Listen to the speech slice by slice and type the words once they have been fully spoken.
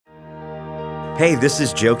Hey, this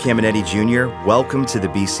is Joe Caminetti Jr. Welcome to the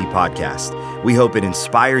BC Podcast. We hope it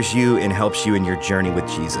inspires you and helps you in your journey with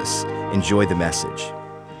Jesus. Enjoy the message.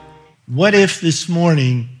 What if this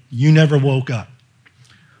morning you never woke up?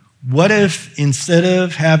 What if instead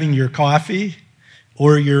of having your coffee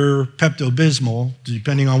or your Pepto-Bismol,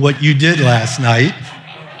 depending on what you did last night,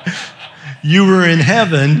 you were in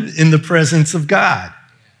heaven in the presence of God?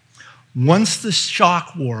 Once the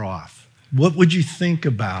shock wore off, what would you think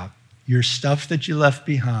about your stuff that you left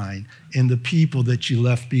behind and the people that you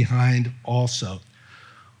left behind also?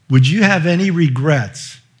 Would you have any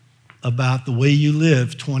regrets about the way you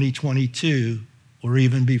lived 2022 or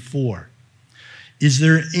even before? Is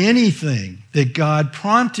there anything that God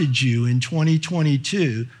prompted you in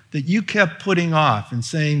 2022 that you kept putting off and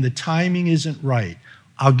saying the timing isn't right?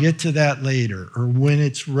 I'll get to that later, or when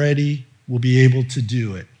it's ready, we'll be able to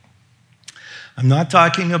do it. I'm not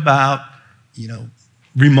talking about,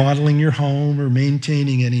 remodeling your home or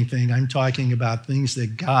maintaining anything. I'm talking about things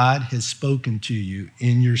that God has spoken to you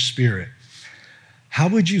in your spirit. How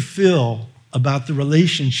would you feel about the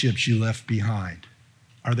relationships you left behind?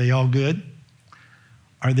 Are they all good?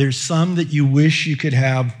 Are there some that you wish you could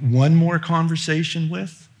have one more conversation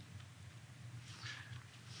with?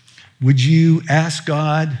 Would you ask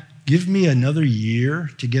God, give me another year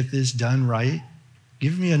to get this done right?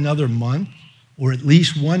 Give me another month or at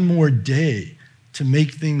least one more day to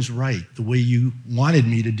make things right the way you wanted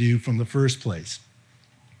me to do from the first place?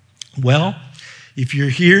 Well, if you're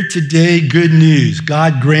here today, good news.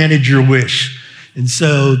 God granted your wish. And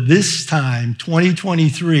so this time,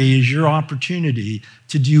 2023, is your opportunity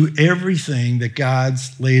to do everything that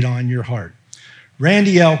God's laid on your heart.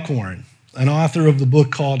 Randy Alcorn, an author of the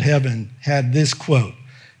book called Heaven, had this quote.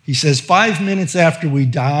 He says, 5 minutes after we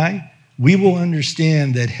die, we will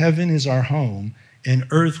understand that heaven is our home and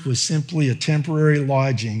earth was simply a temporary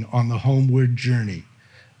lodging on the homeward journey.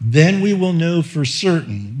 Then we will know for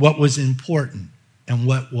certain what was important and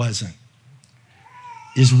what wasn't.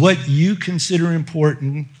 Is what you consider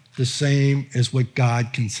important the same as what God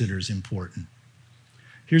considers important?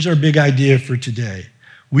 Here's our big idea for today.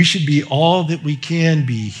 We should be all that we can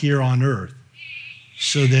be here on earth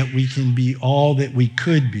so that we can be all that we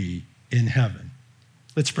could be in heaven.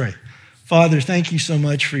 Let's pray. Father, thank you so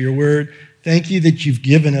much for your word. Thank you that you've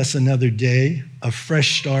given us another day, a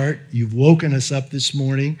fresh start. You've woken us up this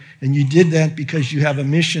morning, and you did that because you have a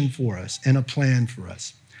mission for us and a plan for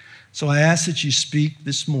us. So I ask that you speak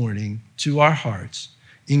this morning to our hearts,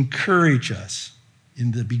 encourage us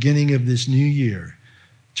in the beginning of this new year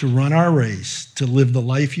to run our race, to live the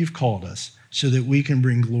life you've called us so that we can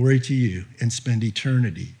bring glory to you and spend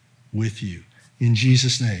eternity with you. In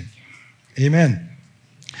Jesus' name, amen.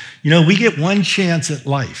 We get one chance at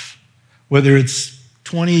life. Whether it's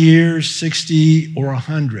 20 years, 60, or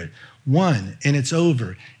 100, one, and it's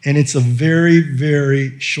over. And it's a very,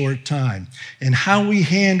 very short time. And how we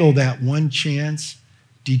handle that one chance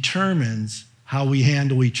determines how we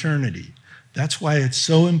handle eternity. That's why it's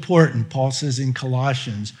so important, Paul says in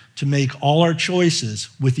Colossians, to make all our choices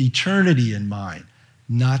with eternity in mind,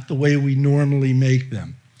 not the way we normally make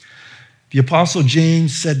them. The Apostle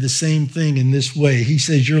James said the same thing in this way. He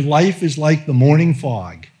says, your life is like the morning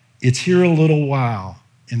fog. It's here a little while,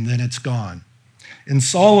 and then it's gone. And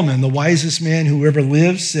Solomon, the wisest man who ever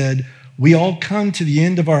lived, said, we all come to the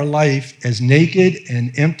end of our life as naked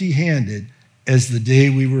and empty-handed as the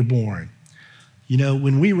day we were born.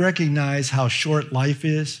 When we recognize how short life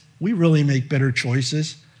is, we really make better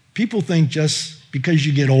choices. People think just because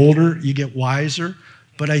you get older, you get wiser,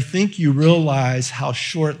 but I think you realize how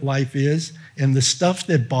short life is, and the stuff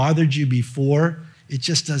that bothered you before, it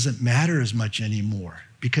just doesn't matter as much anymore,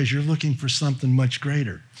 because you're looking for something much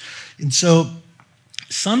greater. And so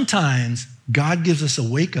sometimes God gives us a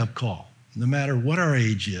wake-up call, no matter what our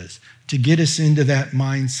age is, to get us into that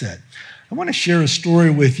mindset. I want to share a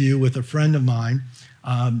story with you with a friend of mine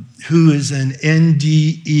who is an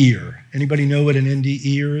NDEer. Anybody know what an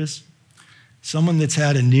NDEer is? Someone that's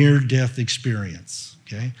had a near-death experience,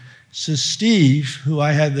 okay? So Steve, who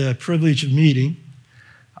I had the privilege of meeting,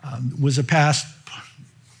 was a pastor,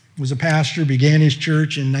 began his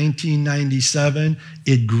church in 1997.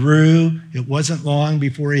 It grew. It wasn't long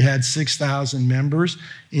before he had 6,000 members.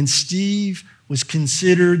 And Steve was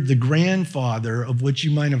considered the grandfather of what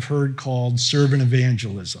you might have heard called servant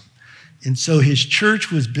evangelism. And so his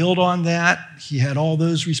church was built on that. He had all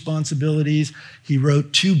those responsibilities. He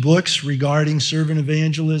wrote 2 books regarding servant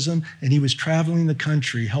evangelism, and he was traveling the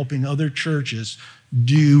country helping other churches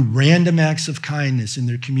do random acts of kindness in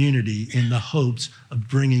their community in the hopes of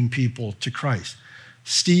bringing people to Christ.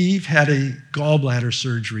 Steve had a gallbladder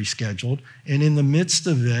surgery scheduled, and in the midst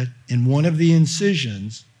of it, in one of the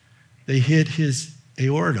incisions, they hit his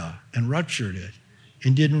aorta and ruptured it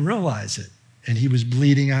and didn't realize it. And he was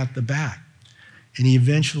bleeding out the back. And he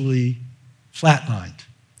eventually flatlined.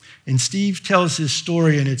 And Steve tells his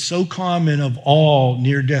story, and it's so common of all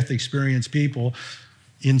near-death experience people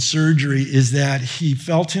in surgery, is that he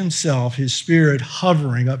felt himself, his spirit,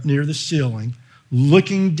 hovering up near the ceiling,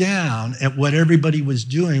 looking down at what everybody was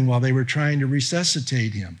doing while they were trying to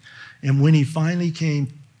resuscitate him. And when he finally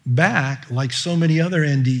came back, like so many other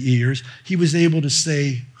NDEers, he was able to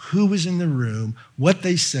say who was in the room, what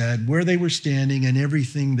they said, where they were standing, and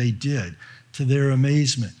everything they did, to their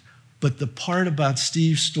amazement. But the part about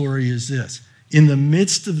Steve's story is this. In the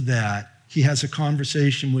midst of that, he has a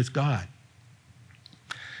conversation with God.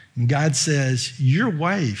 And God says, your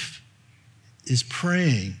wife is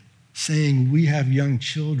praying, saying, we have young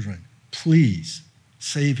children. Please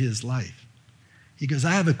save his life. He goes,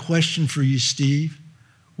 I have a question for you, Steve.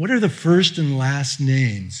 What are the first and last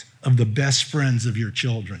names of the best friends of your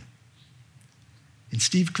children? And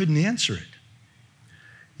Steve couldn't answer it.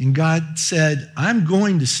 And God said, I'm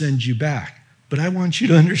going to send you back, but I want you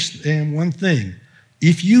to understand one thing.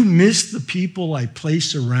 If you miss the people I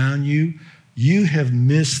place around you, you have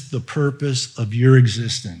missed the purpose of your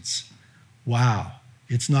existence. Wow.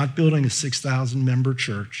 It's not building a 6,000-member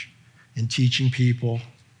church and teaching people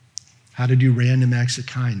how to do random acts of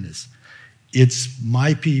kindness. It's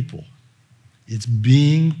my people. It's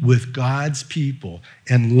being with God's people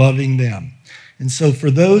and loving them. And so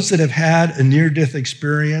for those that have had a near-death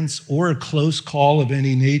experience or a close call of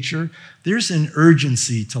any nature, there's an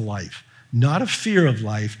urgency to life, not a fear of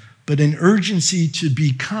life, but an urgency to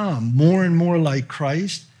become more and more like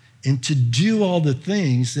Christ and to do all the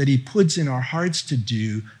things that he puts in our hearts to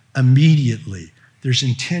do immediately. There's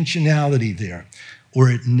intentionality there, or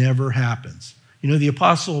it never happens. You know, the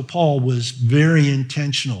Apostle Paul was very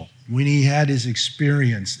intentional when he had his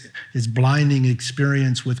experience, his blinding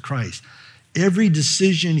experience with Christ. Every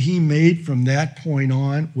decision he made from that point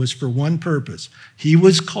on was for one purpose. He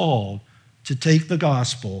was called to take the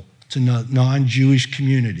gospel to non-Jewish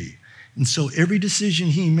community. And so every decision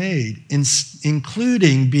he made,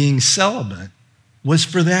 including being celibate, was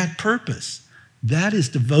for that purpose. That is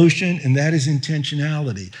devotion and that is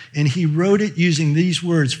intentionality. And he wrote it using these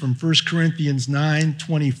words from 1 Corinthians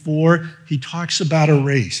 9:24. He talks about a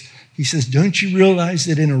race. He says, don't you realize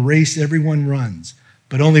that in a race everyone runs,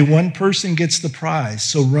 but only one person gets the prize,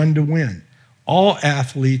 so run to win. All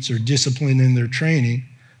athletes are disciplined in their training.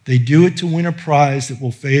 They do it to win a prize that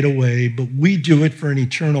will fade away, but we do it for an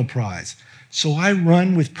eternal prize. So I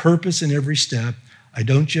run with purpose in every step. I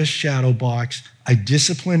don't just shadow box. I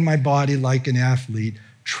discipline my body like an athlete,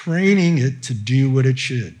 training it to do what it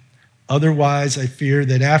should. Otherwise, I fear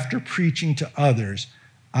that after preaching to others,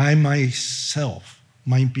 I myself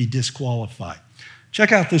might be disqualified.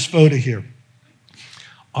 Check out this photo here.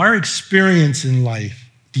 Our experience in life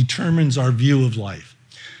determines our view of life.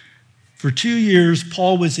 For 2 years,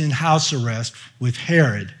 Paul was in house arrest with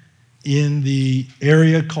Herod in the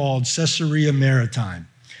area called Caesarea Maritime.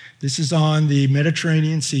 This is on the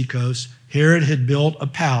Mediterranean seacoast. Herod had built a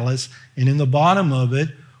palace, and in the bottom of it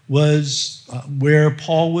was where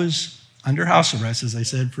Paul was under house arrest, as I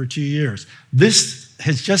said, for 2 years. This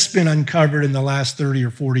has just been uncovered in the last 30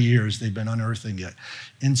 or 40 years. They've been unearthing it.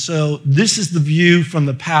 And so this is the view from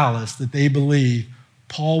the palace that they believe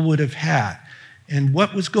Paul would have had. And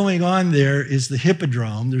what was going on there is the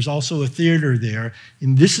Hippodrome. There's also a theater there.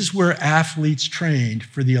 And this is where athletes trained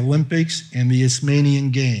for the Olympics and the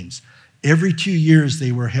Isthmian Games. Every 2 years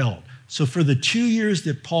they were held. So for the 2 years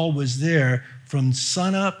that Paul was there, from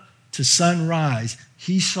sunup to sunrise,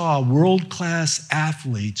 he saw world-class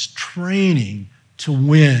athletes training to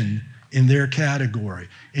win in their category.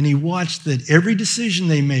 And he watched that every decision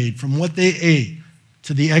they made, from what they ate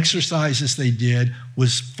to the exercises they did,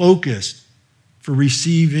 was focused for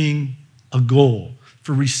receiving a goal,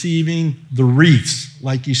 for receiving the wreaths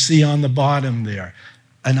like you see on the bottom there,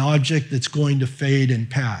 an object that's going to fade and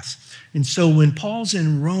pass. And so when Paul's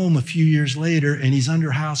in Rome a few years later and he's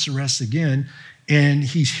under house arrest again, and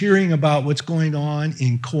he's hearing about what's going on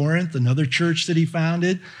in Corinth, another church that he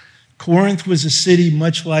founded. Corinth was a city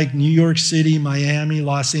much like New York City, Miami,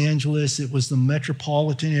 Los Angeles. It was the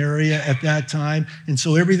metropolitan area at that time. And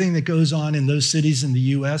so everything that goes on in those cities in the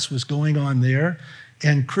U.S. was going on there.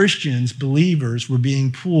 And Christians, believers, were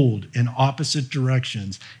being pulled in opposite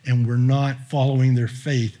directions and were not following their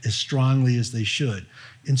faith as strongly as they should.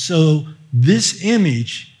 And so this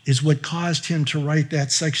image is what caused him to write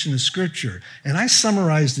that section of Scripture. And I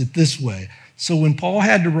summarized it this way. So when Paul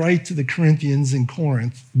had to write to the Corinthians in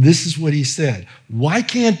Corinth, this is what he said. Why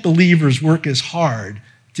can't believers work as hard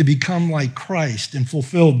to become like Christ and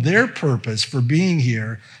fulfill their purpose for being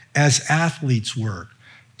here as athletes work,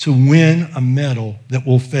 to win a medal that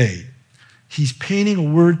will fade? He's painting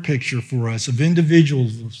a word picture for us of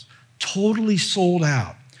individuals totally sold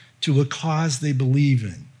out to a cause they believe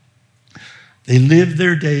in. They live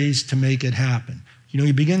their days to make it happen.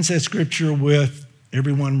 He begins that scripture with,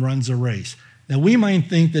 everyone runs a race. Now, we might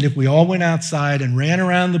think that if we all went outside and ran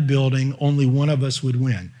around the building, only one of us would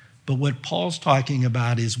win. But what Paul's talking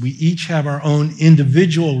about is we each have our own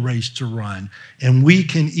individual race to run, and we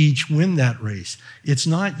can each win that race. It's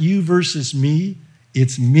not you versus me,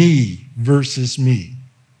 it's me versus me.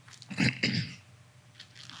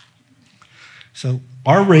 So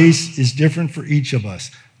our race is different for each of us.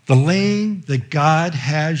 The lane that God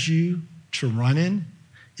has you to run in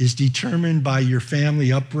is determined by your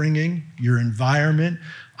family upbringing, your environment,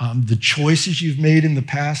 the choices you've made in the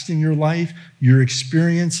past in your life, your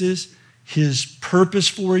experiences, his purpose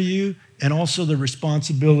for you, and also the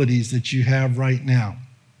responsibilities that you have right now.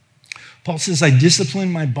 Paul says, I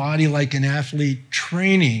discipline my body like an athlete,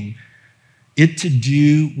 training it to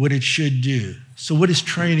do what it should do. So what does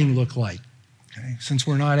training look like? Okay, since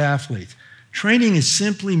we're not athletes. Training is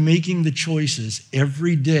simply making the choices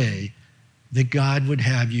every day that God would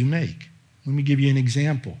have you make. Let me give you an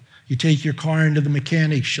example. You take your car into the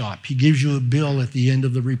mechanic shop. He gives you a bill at the end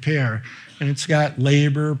of the repair, and it's got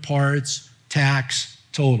labor, parts, tax,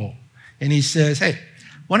 total. And he says, hey,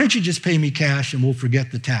 why don't you just pay me cash and we'll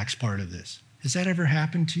forget the tax part of this? Has that ever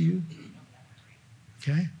happened to you?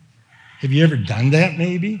 Okay. Have you ever done that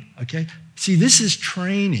maybe? Okay. See, this is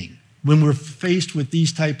training when we're faced with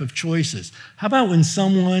these type of choices. How about when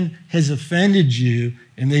someone has offended you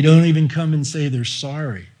and they don't even come and say they're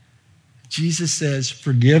sorry? Jesus says,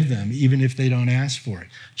 forgive them even if they don't ask for it.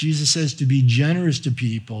 Jesus says to be generous to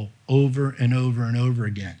people over and over and over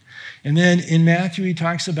again. And then in Matthew, he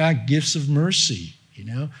talks about gifts of mercy,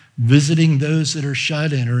 visiting those that are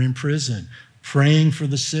shut in or in prison, praying for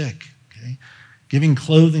the sick, okay? Giving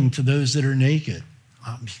clothing to those that are naked.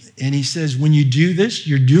 And he says, when you do this,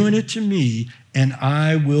 you're doing it to me, and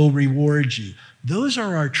I will reward you. Those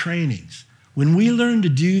are our trainings. When we learn to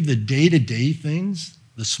do the day-to-day things,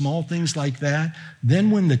 the small things like that, then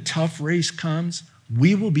when the tough race comes,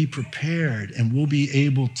 we will be prepared and we'll be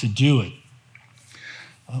able to do it.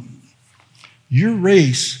 Your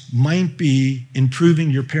race might be improving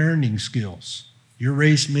your parenting skills. Your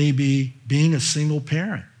race may be being a single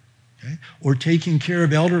parent. Okay? Or taking care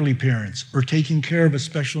of elderly parents, or taking care of a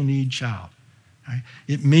special need child. Right?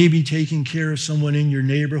 It may be taking care of someone in your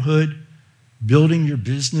neighborhood, building your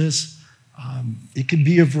business. It could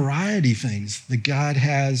be a variety of things that God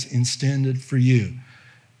has intended for you.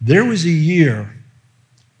 There was a year,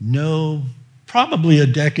 probably a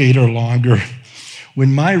decade or longer,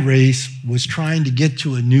 when my race was trying to get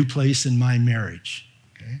to a new place in my marriage.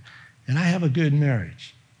 Okay? And I have a good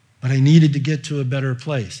marriage, but I needed to get to a better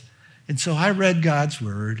place. And so I read God's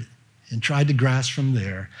word and tried to grasp from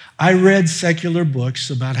there. I read secular books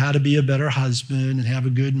about how to be a better husband and have a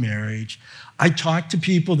good marriage. I talked to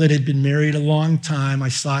people that had been married a long time. I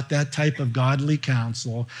sought that type of godly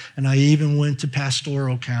counsel, and I even went to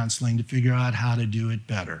pastoral counseling to figure out how to do it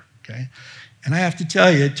better, okay? And I have to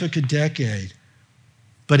tell you, it took a decade,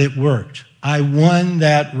 but it worked. I won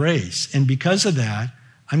that race, and because of that,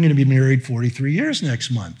 I'm going to be married 43 years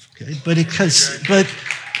next month, okay?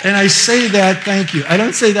 And I say that, thank you. I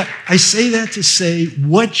don't say that. I say that to say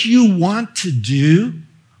what you want to do,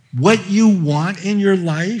 what you want in your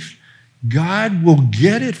life, God will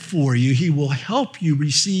get it for you. He will help you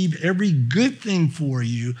receive every good thing for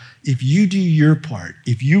you if you do your part,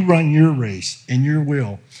 if you run your race and your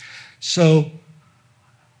will. So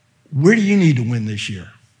where do you need to win this year?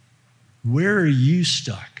 Where are you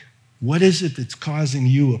stuck? What is it that's causing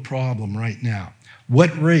you a problem right now?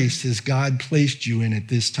 What race has God placed you in at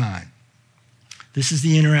this time? This is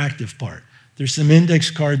the interactive part. There's some index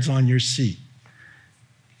cards on your seat.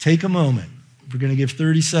 Take a moment. We're going to give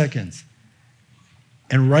 30 seconds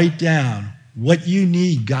and write down what you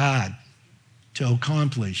need God to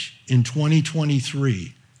accomplish in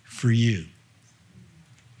 2023 for you.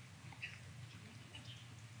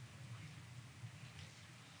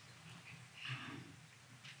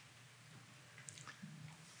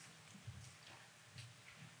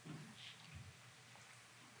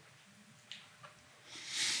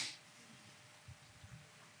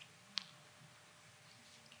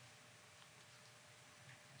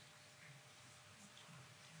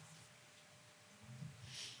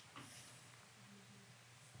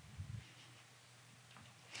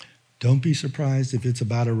 Don't be surprised if it's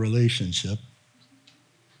about a relationship.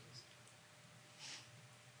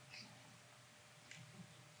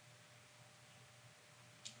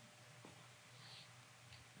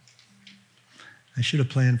 I should have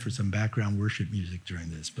planned for some background worship music during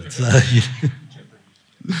this, but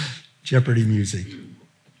Jeopardy music.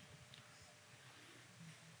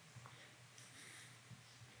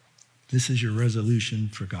 This is your resolution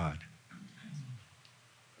for God.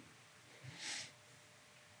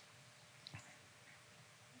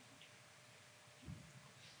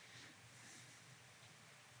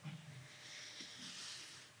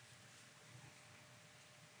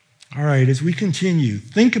 All right, as we continue,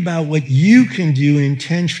 think about what you can do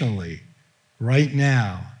intentionally right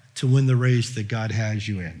now to win the race that God has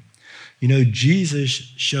you in. You know, Jesus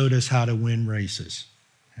showed us how to win races.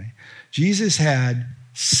 Okay? Jesus had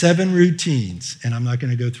 7 routines, and I'm not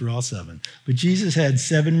going to go through all 7, but Jesus had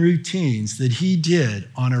 7 routines that he did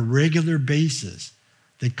on a regular basis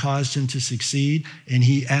that caused him to succeed, and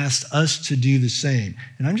he asked us to do the same.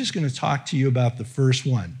 And I'm just going to talk to you about the first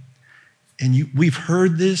one. And we've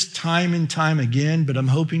heard this time and time again, but I'm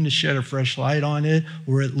hoping to shed a fresh light on it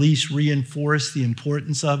or at least reinforce the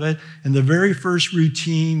importance of it. And the very first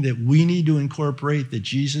routine that we need to incorporate that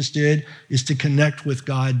Jesus did is to connect with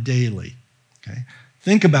God daily. Okay?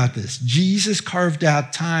 Think about this. Jesus carved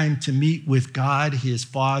out time to meet with God, his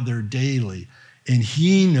Father, daily, and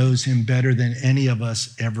he knows him better than any of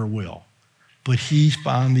us ever will. But he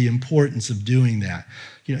found the importance of doing that.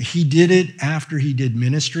 You know, he did it after he did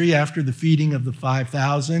ministry, after the feeding of the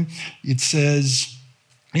 5,000. It says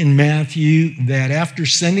in Matthew that after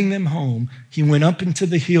sending them home, he went up into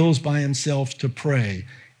the hills by himself to pray,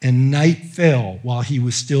 and night fell while he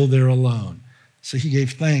was still there alone. So he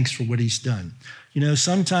gave thanks for what he's done. You know,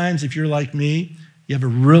 sometimes if you're like me, you have a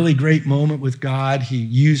really great moment with God. He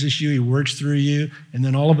uses you, he works through you, and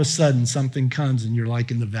then all of a sudden something comes and you're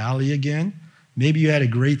like in the valley again. Maybe you had a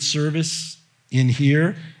great service in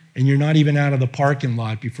here, and you're not even out of the parking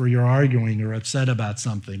lot before you're arguing or upset about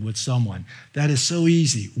something with someone. That is so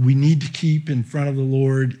easy. We need to keep in front of the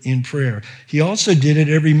Lord in prayer. He also did it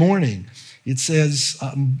every morning. It says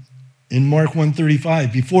in Mark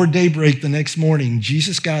 1:35, before daybreak the next morning,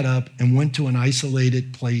 Jesus got up and went to an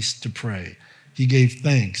isolated place to pray. He gave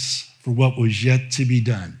thanks for what was yet to be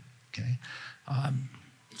done. Okay,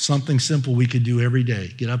 something simple we could do every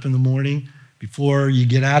day. Get up in the morning. Before you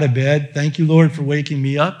get out of bed, thank you, Lord, for waking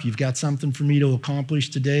me up. You've got something for me to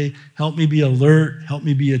accomplish today. Help me be alert. Help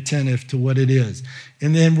me be attentive to what it is.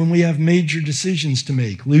 And then when we have major decisions to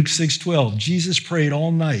make, Luke 6:12, Jesus prayed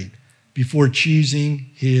all night before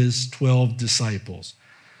choosing his 12 disciples.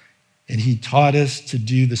 And he taught us to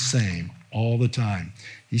do the same all the time.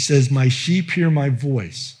 He says, my sheep hear my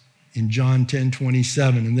voice in John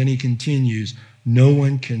 10:27. And then he continues, no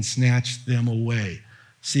one can snatch them away.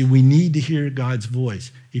 See, we need to hear God's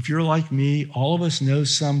voice. If you're like me, all of us know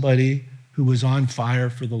somebody who was on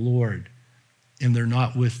fire for the Lord, and they're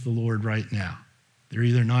not with the Lord right now. They're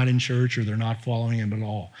either not in church or they're not following him at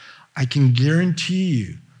all. I can guarantee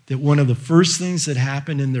you that one of the first things that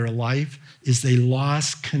happened in their life is they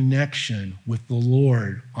lost connection with the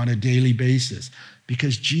Lord on a daily basis,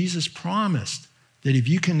 because Jesus promised that if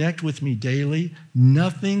you connect with me daily,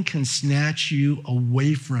 nothing can snatch you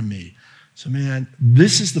away from me. So man,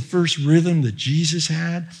 this is the first rhythm that Jesus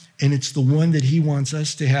had, and it's the one that he wants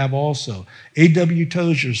us to have also. A.W.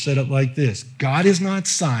 Tozer said it like this: God is not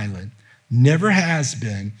silent, never has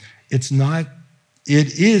been. It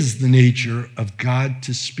is the nature of God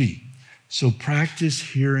to speak. So practice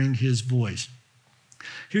hearing his voice.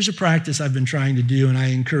 Here's a practice I've been trying to do, and I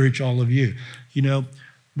encourage all of you. You know,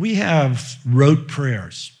 we have rote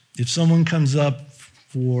prayers. If someone comes up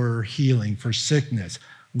for healing, for sickness,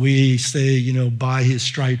 we say, you know, by his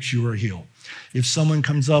stripes you are healed. If someone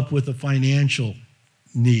comes up with a financial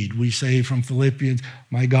need, we say from Philippians,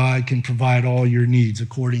 my God can provide all your needs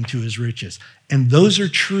according to his riches. And those are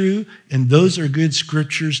true, and those are good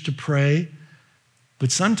scriptures to pray.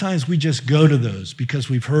 But sometimes we just go to those because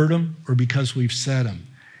we've heard them or because we've said them.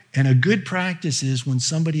 And a good practice is when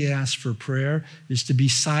somebody asks for prayer is to be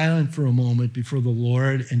silent for a moment before the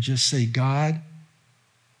Lord and just say, God,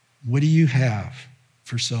 what do you have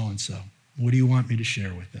for so-and-so? What do you want me to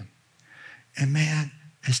share with them? And man,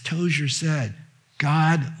 as Tozer said,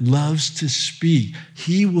 God loves to speak.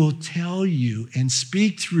 He will tell you and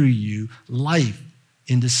speak through you life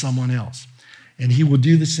into someone else. And he will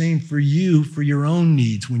do the same for you for your own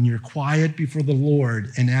needs when you're quiet before the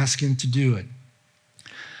Lord and ask him to do it.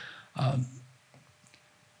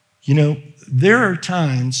 You know, there are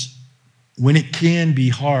times when it can be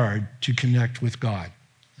hard to connect with God,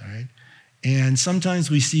 all right? And sometimes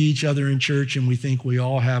we see each other in church and we think we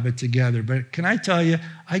all have it together. But can I tell you,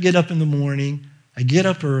 I get up in the morning, I get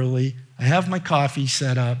up early, I have my coffee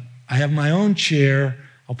set up, I have my own chair,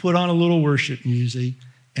 I'll put on a little worship music,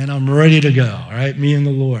 and I'm ready to go, all right, me and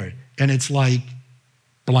the Lord. And it's like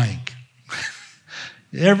blank.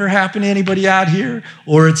 It ever happen to anybody out here?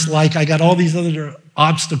 Or it's like I got all these other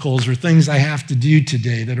obstacles or things I have to do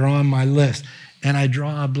today that are on my list, and I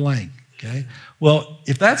draw a blank, okay? Well,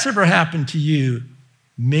 if that's ever happened to you,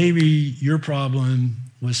 maybe your problem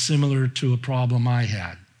was similar to a problem I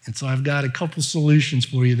had. And so I've got a couple solutions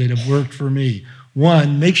for you that have worked for me.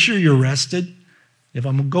 One, make sure you're rested. If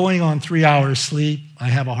I'm going on 3 hours sleep, I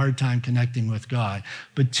have a hard time connecting with God.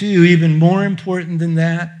 But two, even more important than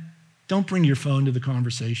that, don't bring your phone to the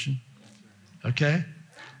conversation, okay?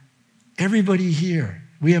 Everybody here,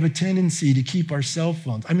 we have a tendency to keep our cell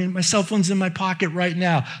phones. I mean, my cell phone's in my pocket right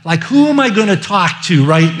now. Like, who am I going to talk to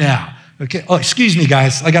right now? Okay, oh, excuse me,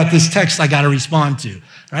 guys. I got this text I got to respond to,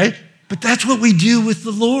 right? But that's what we do with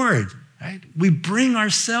the Lord, right? We bring our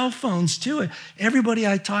cell phones to it. Everybody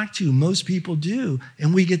I talk to, most people do,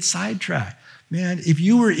 and we get sidetracked. Man, if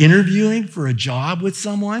you were interviewing for a job with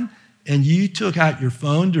someone and you took out your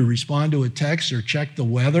phone to respond to a text or check the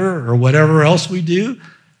weather or whatever else we do,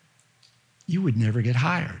 you would never get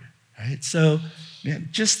hired, right? So, man,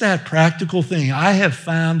 just that practical thing. I have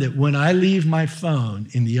found that when I leave my phone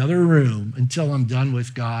in the other room until I'm done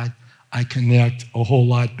with God, I connect a whole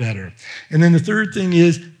lot better. And then the third thing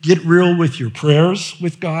is get real with your prayers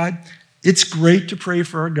with God. It's great to pray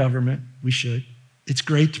for our government. We should. It's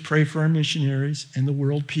great to pray for our missionaries and the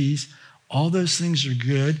world peace. All those things are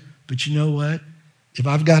good. But you know what? If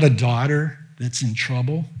I've got a daughter that's in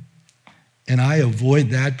trouble and I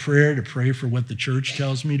avoid that prayer to pray for what the church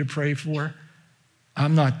tells me to pray for,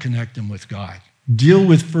 I'm not connecting with God. Deal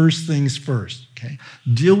with first things first, okay?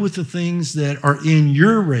 Deal with the things that are in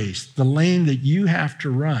your race, the lane that you have to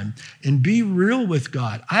run, and be real with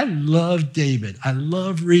God. I love David. I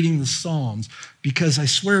love reading the Psalms because I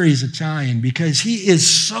swear he's Italian, because he is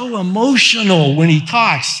so emotional when he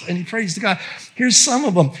talks and he prays to God. Here's some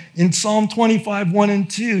of them. In Psalm 25, 1 and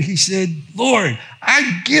 2, he said, Lord,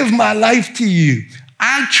 I give my life to you.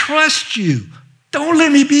 I trust you. Don't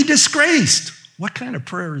let me be disgraced. What kind of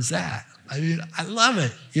prayer is that? I mean, I love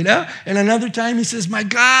it, you know? And another time he says, my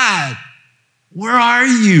God, where are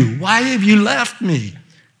you? Why have you left me?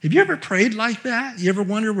 Have you ever prayed like that? You ever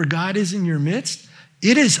wonder where God is in your midst?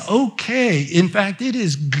 It is okay. In fact, it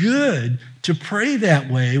is good to pray that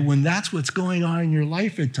way when that's what's going on in your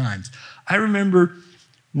life at times. I remember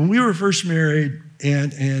when we were first married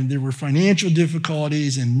and there were financial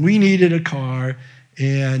difficulties and we needed a car,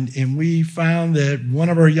 and we found that one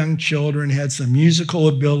of our young children had some musical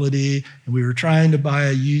ability, and we were trying to buy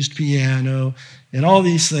a used piano and all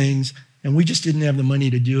these things, and we just didn't have the money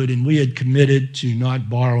to do it, and we had committed to not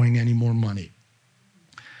borrowing any more money.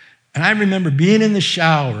 And I remember being in the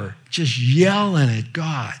shower, just yelling at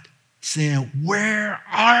God, saying, where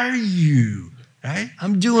are you? Right?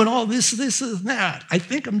 I'm doing all this, and that. I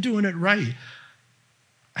think I'm doing it right.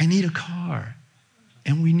 I need a car.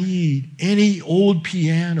 And we need any old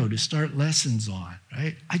piano to start lessons on,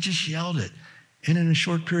 right? I just yelled it. And in a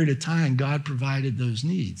short period of time, God provided those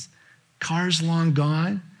needs. Car's long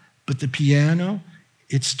gone, but the piano,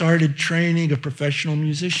 it started training a professional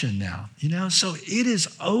musician now, you know? So it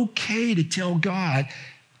is okay to tell God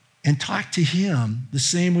and talk to him the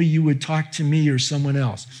same way you would talk to me or someone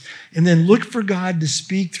else. And then look for God to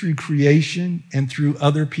speak through creation and through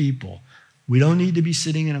other people. We don't need to be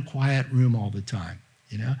sitting in a quiet room all the time.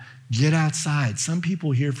 You know, get outside. Some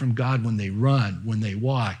people hear from God when they run, when they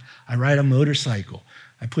walk. I ride a motorcycle.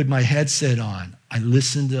 I put my headset on. I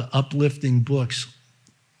listen to uplifting books,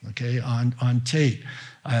 okay, on tape.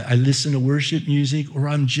 I listen to worship music, or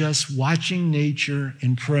I'm just watching nature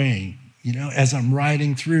and praying, you know, as I'm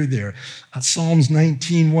riding through there. Psalms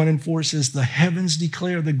 19, 1 and 4 says, the heavens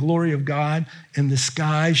declare the glory of God, and the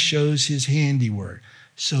sky shows his handiwork.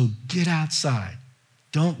 So get outside.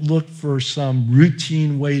 Don't look for some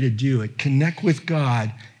routine way to do it. Connect with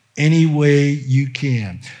God any way you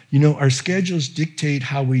can. You know, our schedules dictate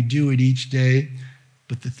how we do it each day,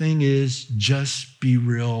 but the thing is, just be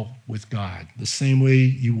real with God, the same way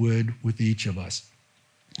you would with each of us.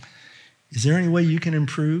 Is there any way you can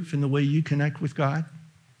improve in the way you connect with God?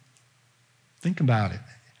 Think about it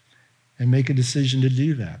and make a decision to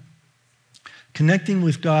do that. Connecting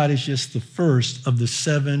with God is just the first of the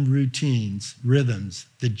 7 routines, rhythms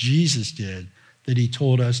that Jesus did that he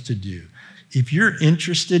told us to do. If you're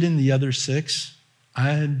interested in the other 6,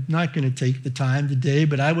 I'm not going to take the time today,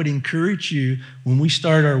 but I would encourage you when we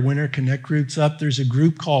start our winter connect groups up, there's a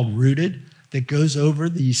group called Rooted. that goes over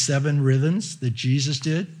these 7 rhythms that Jesus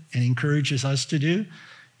did and encourages us to do.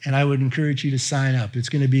 And I would encourage you to sign up. It's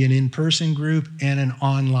going to be an in-person group and an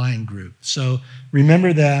online group. So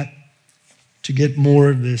remember that to get more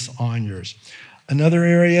of this on yours. Another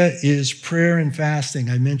area is prayer and fasting.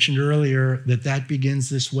 I mentioned earlier that begins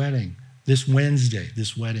this Wednesday.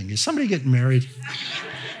 Is somebody getting married?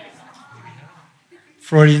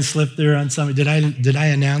 Freudian slip there on somebody. Did I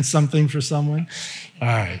announce something for someone? All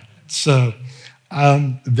right. So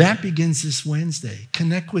that begins this Wednesday.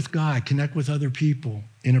 Connect with God. Connect with other people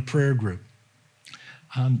in a prayer group.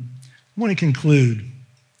 I want to conclude.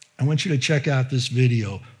 I want you to check out this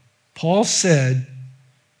video. Paul said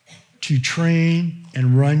to train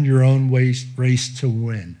and run your own race to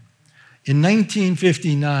win. In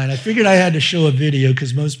 1959, I figured I had to show a video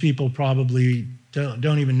because most people probably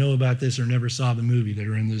don't even know about this or never saw the movie that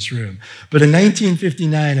are in this room. But in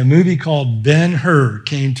 1959, a movie called Ben-Hur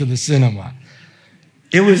came to the cinema.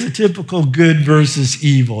 It was a typical good versus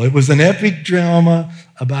evil. It was an epic drama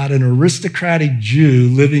about an aristocratic Jew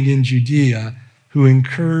living in Judea who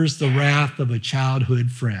incurs the wrath of a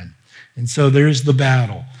childhood friend. And so there's the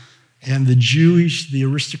battle. And the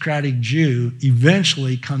aristocratic Jew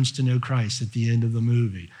eventually comes to know Christ at the end of the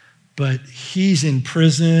movie. But he's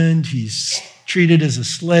imprisoned, he's treated as a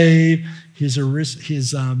slave, his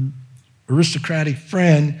aristocratic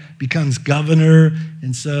friend becomes governor,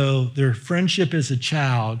 and so their friendship as a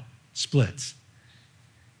child splits.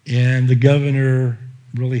 And the governor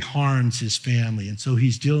really harms his family. And so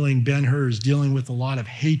Ben-Hur is dealing with a lot of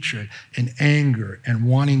hatred and anger and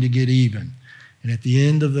wanting to get even. And at the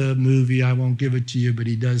end of the movie, I won't give it to you, but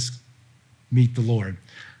he does meet the Lord.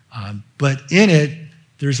 But in it,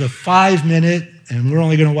 there's a 5-minute, and we're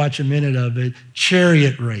only going to watch a minute of it,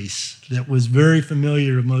 chariot race that was very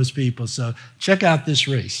familiar to most people. So check out this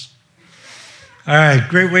race. All right,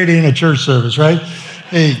 great way to end a church service, right?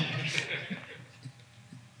 Hey,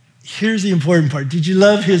 here's the important part. Did you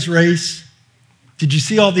love his race? Did you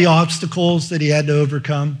see all the obstacles that he had to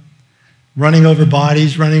overcome? Running over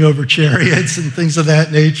bodies, running over chariots, and things of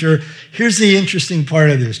that nature. Here's the interesting part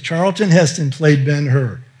of this. Charlton Heston played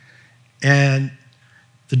Ben-Hur, and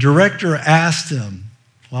the director asked him,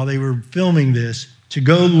 while they were filming this, to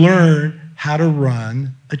go learn how to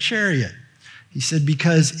run a chariot. He said,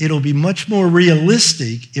 because it'll be much more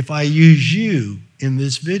realistic if I use you in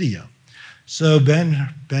this video. So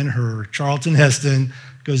Ben-Hur, Charlton Heston,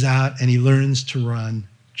 goes out and he learns to run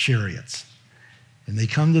chariots. And they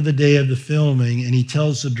come to the day of the filming, and he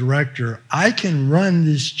tells the director, I can run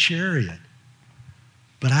this chariot,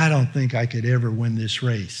 but I don't think I could ever win this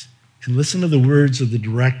race. And listen to the words of the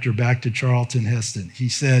director back to Charlton Heston. He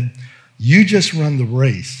said, you just run the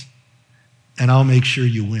race, and I'll make sure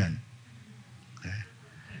you win. Okay?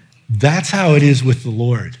 That's how it is with the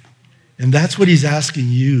Lord. And that's what he's asking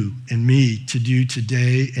you and me to do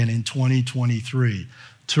today and in 2023.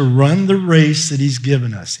 To run the race that he's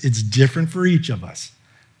given us. It's different for each of us.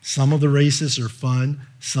 Some of the races are fun,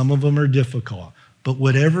 some of them are difficult. But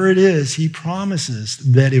whatever it is, he promises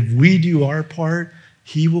that if we do our part,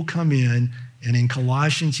 he will come in, and in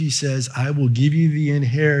Colossians he says, I will give you the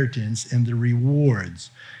inheritance and the rewards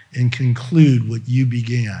and conclude what you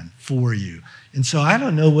began for you. And so I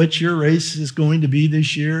don't know what your race is going to be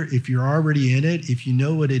this year, if you're already in it, if you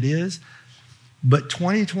know what it is. But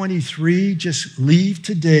 2023, just leave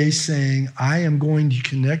today saying, I am going to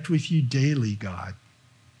connect with you daily, God.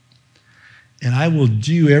 And I will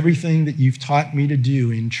do everything that you've taught me to do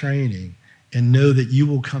in training and know that you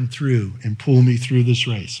will come through and pull me through this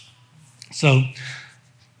race. So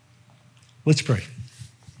let's pray.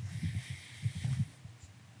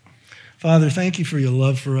 Father, thank you for your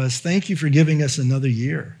love for us. Thank you for giving us another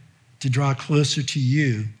year to draw closer to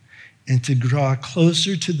you and to draw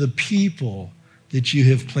closer to the people that you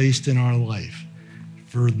have placed in our life.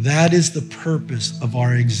 For that is the purpose of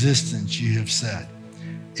our existence, you have said.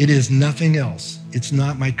 It is nothing else. It's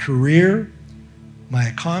not my career, my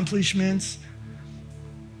accomplishments,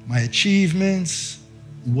 my achievements,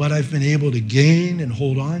 what I've been able to gain and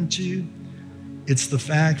hold on to. It's the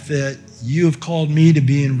fact that you have called me to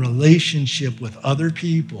be in relationship with other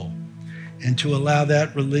people and to allow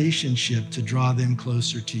that relationship to draw them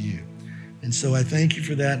closer to you. And so I thank you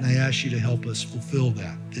for that, and I ask you to help us fulfill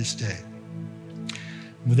that this day.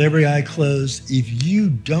 With every eye closed, if you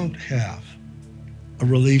don't have a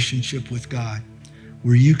relationship with God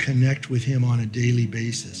where you connect with him on a daily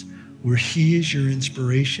basis, where he is your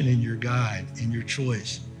inspiration and your guide and your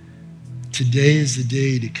choice, today is the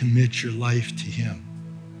day to commit your life to him.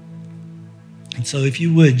 And so if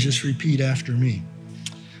you would, just repeat after me.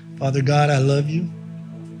 Father God, I love you.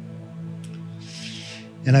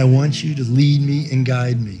 and I want you to lead me and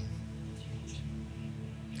guide me.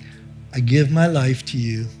 I give my life to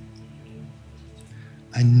you.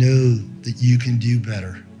 I know that you can do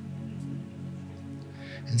better.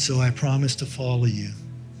 And so I promise to follow you.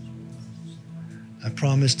 I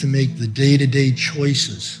promise to make the day-to-day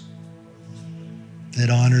choices that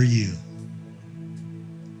honor you.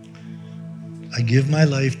 I give my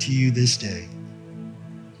life to you this day.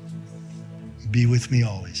 Be with me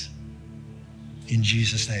always. In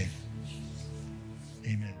Jesus' name,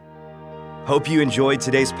 amen. Hope you enjoyed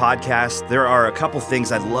today's podcast. There are a couple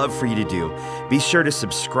things I'd love for you to do. Be sure to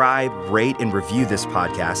subscribe, rate, and review this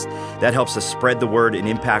podcast. That helps us spread the word and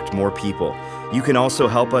impact more people. You can also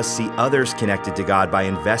help us see others connected to God by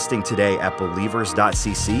investing today at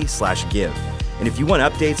believers.cc/give. And if you want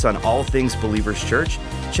updates on all things Believers Church,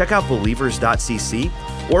 check out believers.cc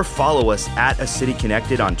or follow us at A City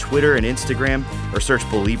Connected on Twitter and Instagram, or search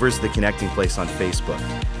Believers The Connecting Place on Facebook.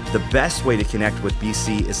 The best way to connect with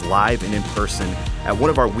BC is live and in person at one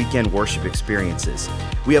of our weekend worship experiences.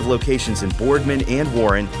 We have locations in Boardman and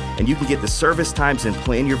Warren, and you can get the service times and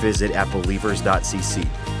plan your visit at believers.cc.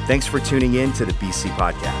 Thanks for tuning in to the BC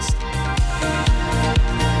Podcast.